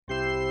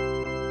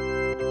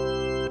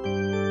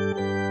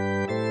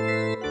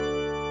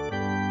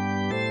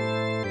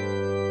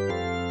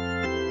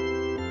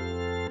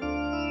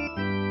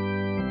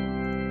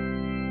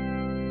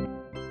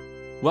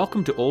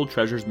Welcome to Old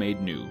Treasures Made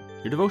New,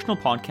 your devotional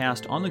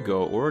podcast on the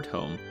go or at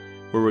home,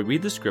 where we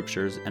read the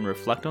scriptures and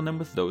reflect on them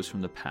with those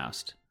from the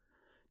past.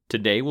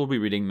 Today we'll be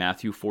reading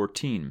Matthew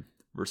 14,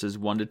 verses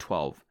 1 to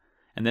 12,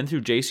 and then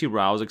through J.C.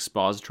 Ryle's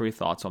expository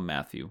thoughts on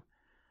Matthew.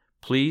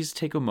 Please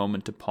take a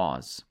moment to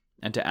pause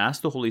and to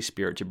ask the Holy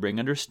Spirit to bring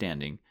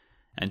understanding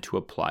and to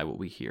apply what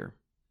we hear.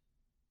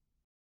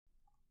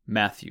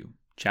 Matthew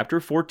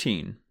chapter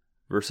 14,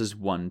 verses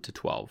 1 to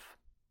 12.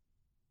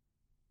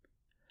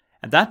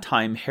 At that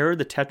time Herod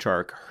the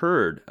Tetrarch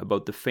heard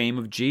about the fame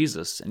of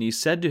Jesus, and he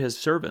said to his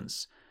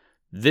servants,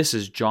 "This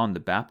is John the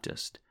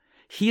Baptist.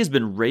 He has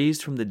been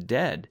raised from the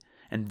dead,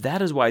 and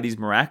that is why these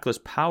miraculous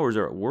powers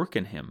are at work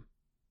in him."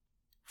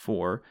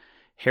 For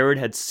Herod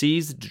had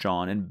seized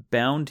John and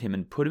bound him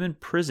and put him in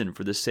prison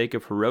for the sake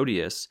of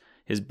Herodias,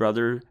 his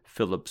brother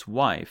Philip's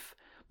wife,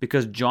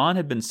 because John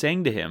had been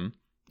saying to him,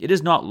 "It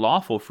is not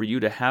lawful for you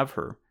to have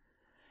her."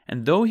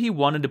 And though he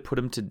wanted to put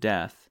him to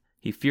death,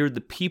 he feared the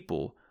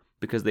people,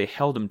 because they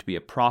held him to be a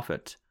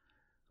prophet.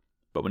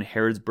 But when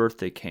Herod's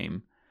birthday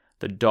came,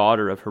 the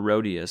daughter of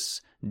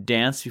Herodias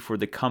danced before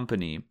the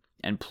company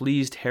and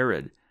pleased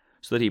Herod,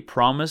 so that he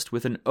promised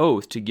with an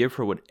oath to give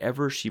her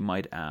whatever she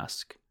might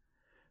ask.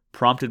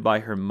 Prompted by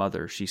her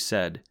mother, she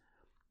said,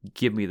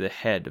 "Give me the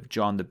head of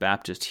John the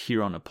Baptist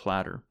here on a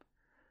platter."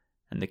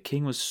 And the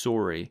king was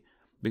sorry.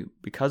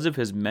 Because of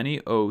his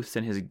many oaths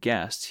and his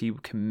guests, he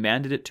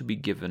commanded it to be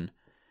given.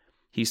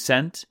 He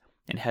sent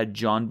and had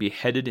John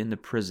beheaded in the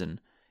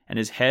prison, and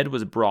his head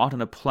was brought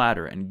on a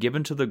platter and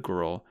given to the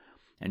girl,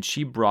 and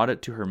she brought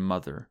it to her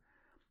mother.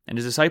 And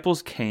his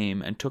disciples came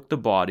and took the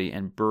body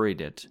and buried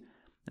it,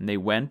 and they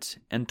went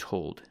and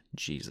told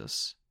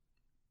Jesus.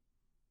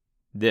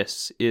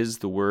 This is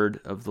the word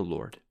of the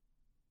Lord.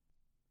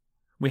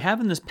 We have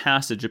in this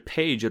passage a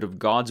page out of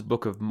God's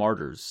book of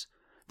martyrs,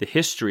 the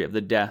history of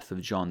the death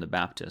of John the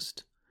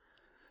Baptist.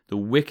 The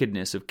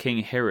wickedness of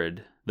King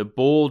Herod, the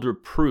bold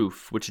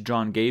reproof which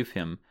John gave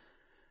him,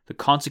 the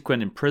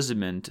consequent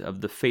imprisonment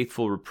of the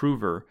faithful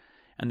reprover,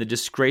 and the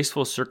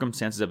disgraceful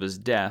circumstances of his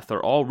death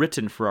are all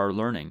written for our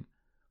learning.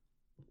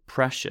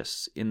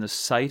 Precious in the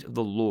sight of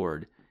the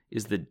Lord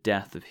is the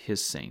death of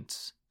his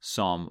saints.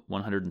 Psalm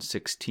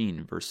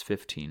 116, verse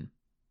 15.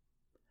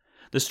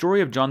 The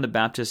story of John the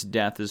Baptist's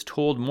death is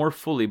told more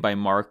fully by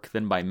Mark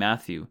than by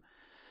Matthew.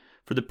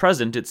 For the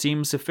present, it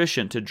seems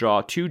sufficient to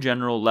draw two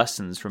general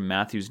lessons from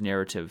Matthew's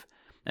narrative,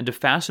 and to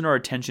fasten our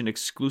attention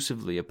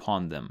exclusively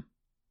upon them.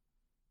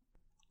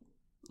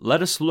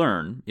 Let us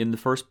learn, in the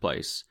first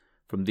place,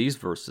 from these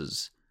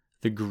verses,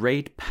 the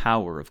great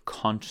power of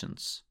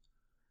conscience.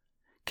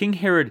 King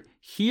Herod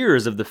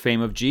hears of the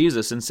fame of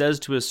Jesus and says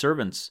to his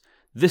servants,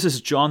 "This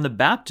is John the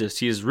Baptist.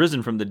 He is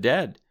risen from the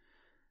dead."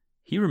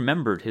 He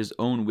remembered his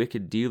own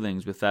wicked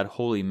dealings with that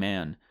holy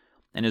man,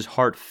 and his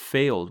heart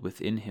failed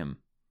within him.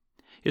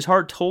 His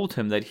heart told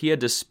him that he had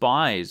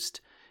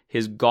despised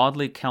his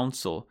godly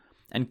counsel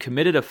and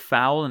committed a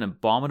foul and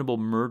abominable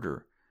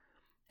murder.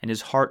 And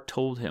his heart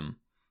told him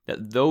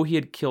that though he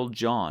had killed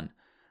John,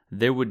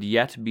 there would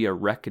yet be a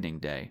reckoning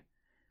day.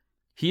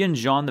 He and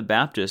John the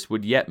Baptist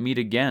would yet meet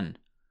again.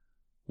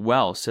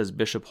 Well, says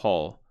Bishop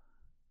Hall,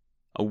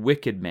 a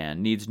wicked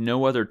man needs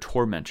no other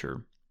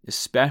tormentor,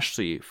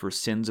 especially for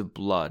sins of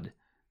blood,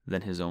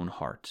 than his own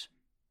heart.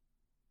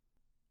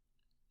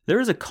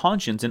 There is a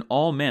conscience in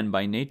all men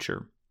by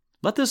nature.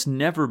 Let this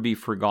never be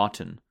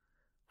forgotten.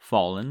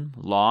 Fallen,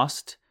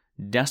 lost,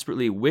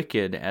 desperately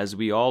wicked as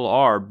we all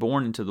are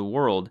born into the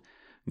world,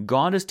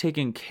 God has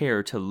taken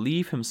care to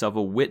leave himself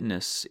a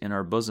witness in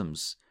our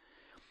bosoms.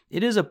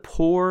 It is a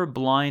poor,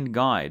 blind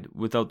guide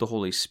without the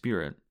Holy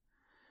Spirit.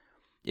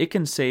 It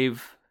can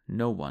save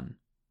no one.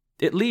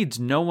 It leads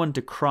no one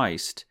to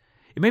Christ.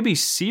 It may be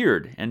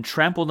seared and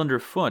trampled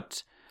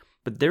underfoot,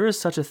 but there is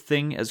such a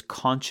thing as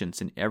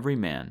conscience in every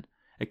man,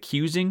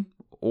 accusing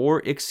or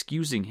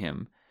excusing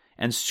him,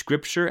 and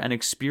Scripture and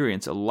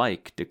experience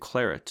alike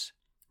declare it.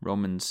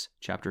 Romans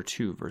chapter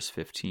 2, verse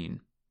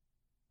 15.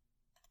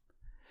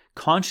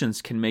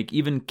 Conscience can make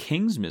even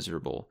kings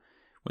miserable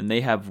when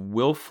they have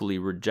willfully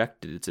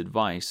rejected its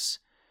advice.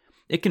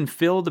 It can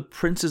fill the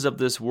princes of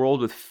this world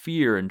with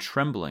fear and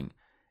trembling,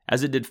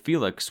 as it did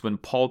Felix when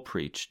Paul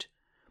preached.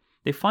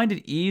 They find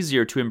it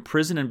easier to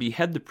imprison and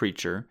behead the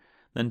preacher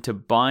than to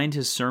bind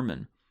his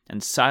sermon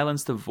and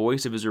silence the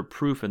voice of his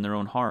reproof in their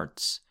own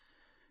hearts.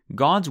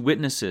 God's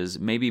witnesses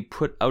may be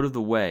put out of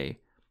the way,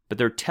 but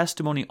their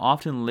testimony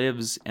often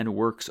lives and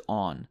works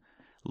on,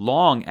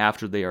 long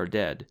after they are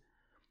dead.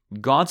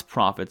 God's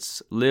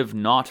prophets live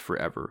not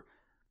forever,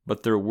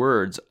 but their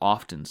words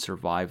often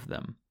survive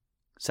them.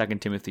 2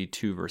 Timothy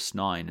 2 verse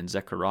 9 and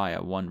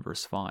Zechariah 1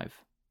 verse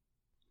 5.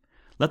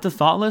 Let the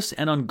thoughtless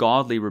and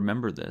ungodly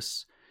remember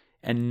this,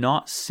 and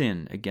not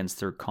sin against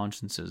their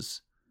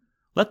consciences.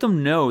 Let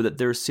them know that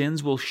their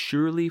sins will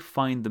surely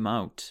find them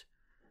out.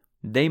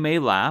 They may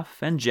laugh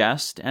and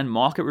jest and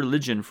mock at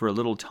religion for a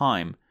little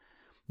time.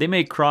 They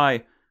may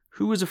cry,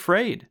 "Who is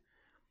afraid?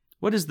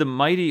 What is the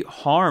mighty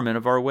harm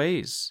of our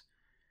ways?"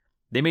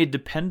 They may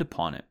depend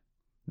upon it.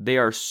 They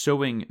are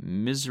sowing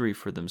misery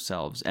for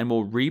themselves and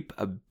will reap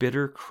a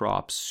bitter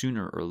crop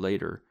sooner or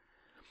later.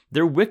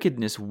 Their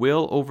wickedness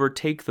will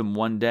overtake them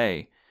one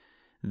day.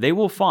 They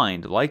will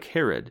find, like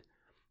Herod,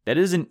 that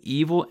it is an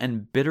evil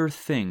and bitter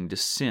thing to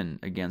sin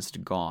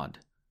against God.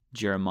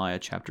 Jeremiah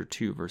chapter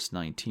 2, verse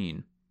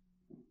 19.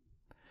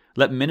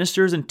 Let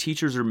ministers and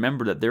teachers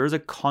remember that there is a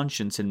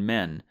conscience in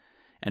men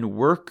and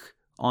work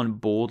on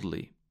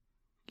boldly.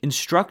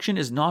 Instruction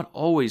is not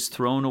always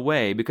thrown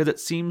away because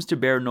it seems to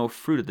bear no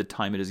fruit at the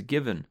time it is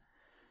given.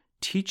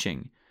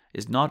 Teaching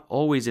is not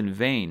always in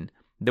vain,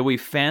 though we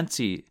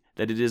fancy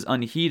that it is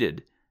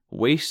unheeded,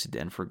 wasted,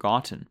 and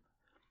forgotten.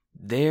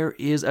 There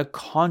is a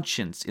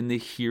conscience in the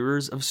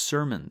hearers of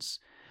sermons.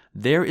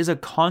 There is a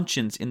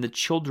conscience in the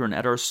children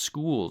at our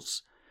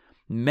schools.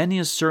 Many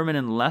a sermon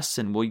and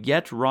lesson will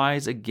yet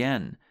rise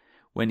again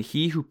when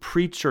he who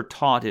preached or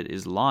taught it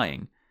is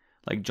lying,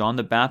 like John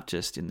the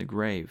Baptist in the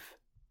grave.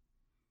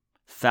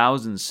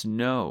 Thousands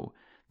know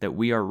that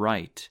we are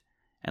right,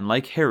 and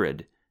like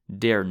Herod,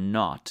 dare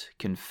not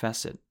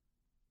confess it.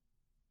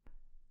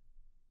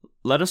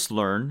 Let us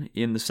learn,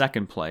 in the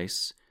second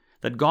place,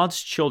 that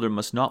God's children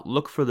must not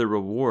look for their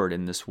reward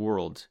in this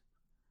world.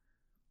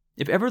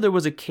 If ever there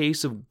was a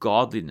case of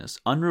godliness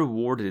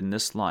unrewarded in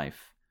this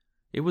life,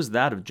 it was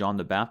that of John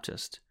the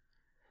Baptist.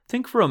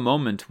 Think for a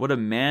moment what a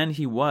man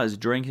he was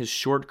during his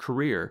short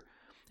career,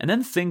 and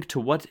then think to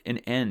what an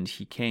end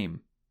he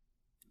came.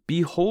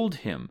 Behold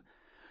him,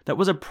 that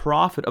was a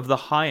prophet of the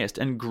highest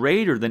and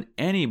greater than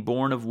any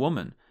born of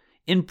woman,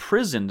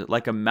 imprisoned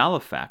like a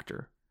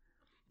malefactor.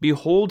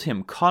 Behold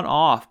him cut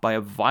off by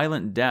a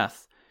violent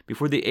death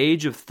before the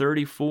age of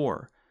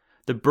 34,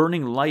 the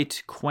burning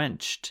light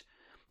quenched,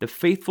 the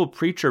faithful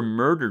preacher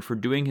murdered for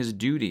doing his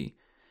duty,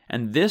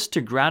 and this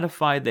to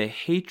gratify the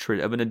hatred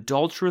of an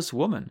adulterous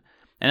woman,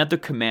 and at the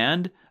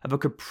command of a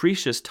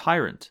capricious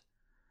tyrant.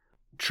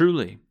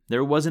 Truly,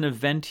 there was an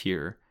event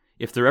here,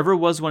 if there ever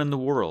was one in the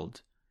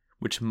world,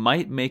 which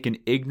might make an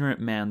ignorant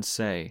man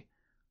say,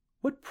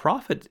 "What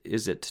profit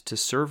is it to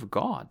serve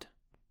God?"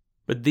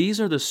 But these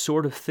are the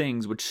sort of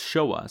things which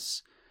show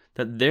us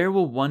that there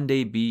will one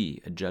day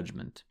be a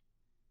judgment.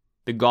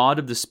 The God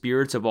of the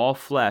spirits of all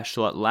flesh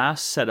shall at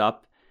last set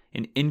up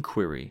an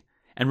inquiry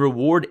and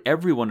reward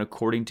everyone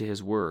according to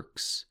his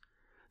works.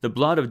 The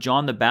blood of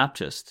John the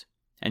Baptist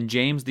and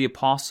James the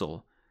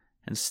Apostle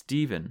and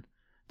Stephen,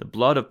 the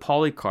blood of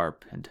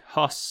Polycarp and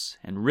Huss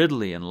and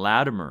Ridley and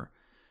Latimer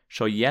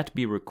shall yet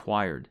be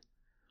required.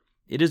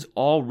 It is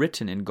all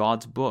written in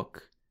God's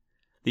book.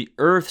 The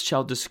earth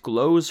shall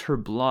disclose her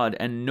blood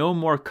and no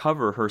more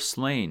cover her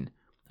slain.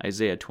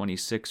 Isaiah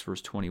 26,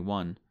 verse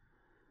 21.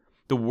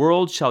 The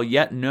world shall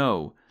yet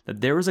know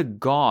that there is a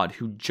God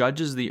who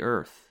judges the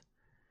earth.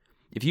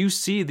 If you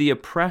see the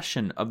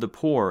oppression of the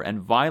poor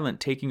and violent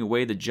taking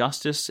away the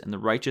justice and the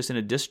righteous in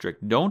a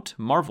district, don't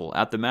marvel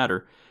at the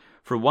matter,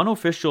 for one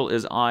official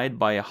is eyed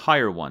by a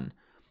higher one,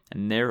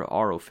 and there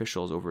are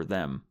officials over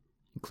them.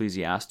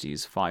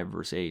 Ecclesiastes 5,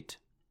 verse 8.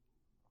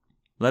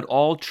 Let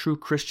all true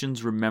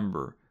Christians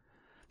remember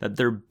that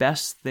their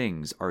best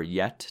things are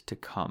yet to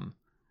come.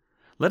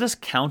 Let us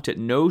count it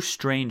no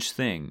strange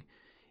thing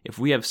if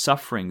we have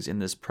sufferings in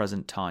this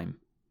present time.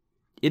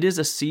 It is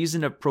a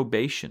season of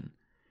probation.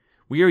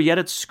 We are yet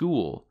at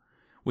school.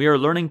 We are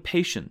learning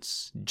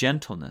patience,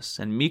 gentleness,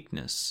 and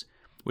meekness,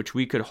 which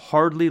we could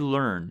hardly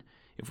learn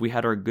if we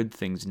had our good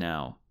things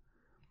now.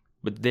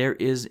 But there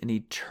is an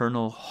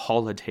eternal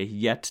holiday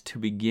yet to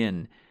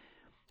begin.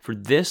 For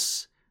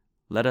this,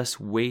 let us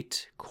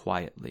wait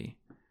quietly.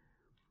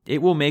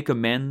 It will make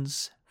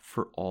amends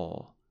for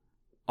all.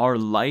 Our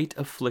light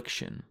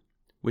affliction,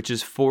 which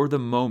is for the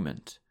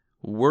moment,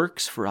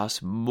 works for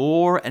us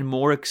more and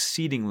more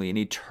exceedingly an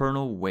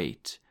eternal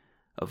weight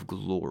of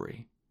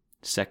glory.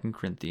 2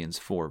 Corinthians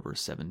 4,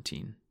 verse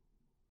 17.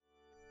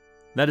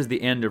 That is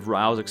the end of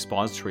Ryle's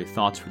expository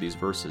thoughts for these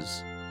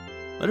verses.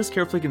 Let us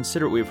carefully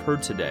consider what we have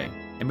heard today,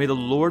 and may the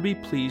Lord be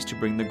pleased to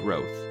bring the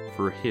growth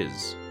for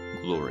His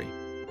glory.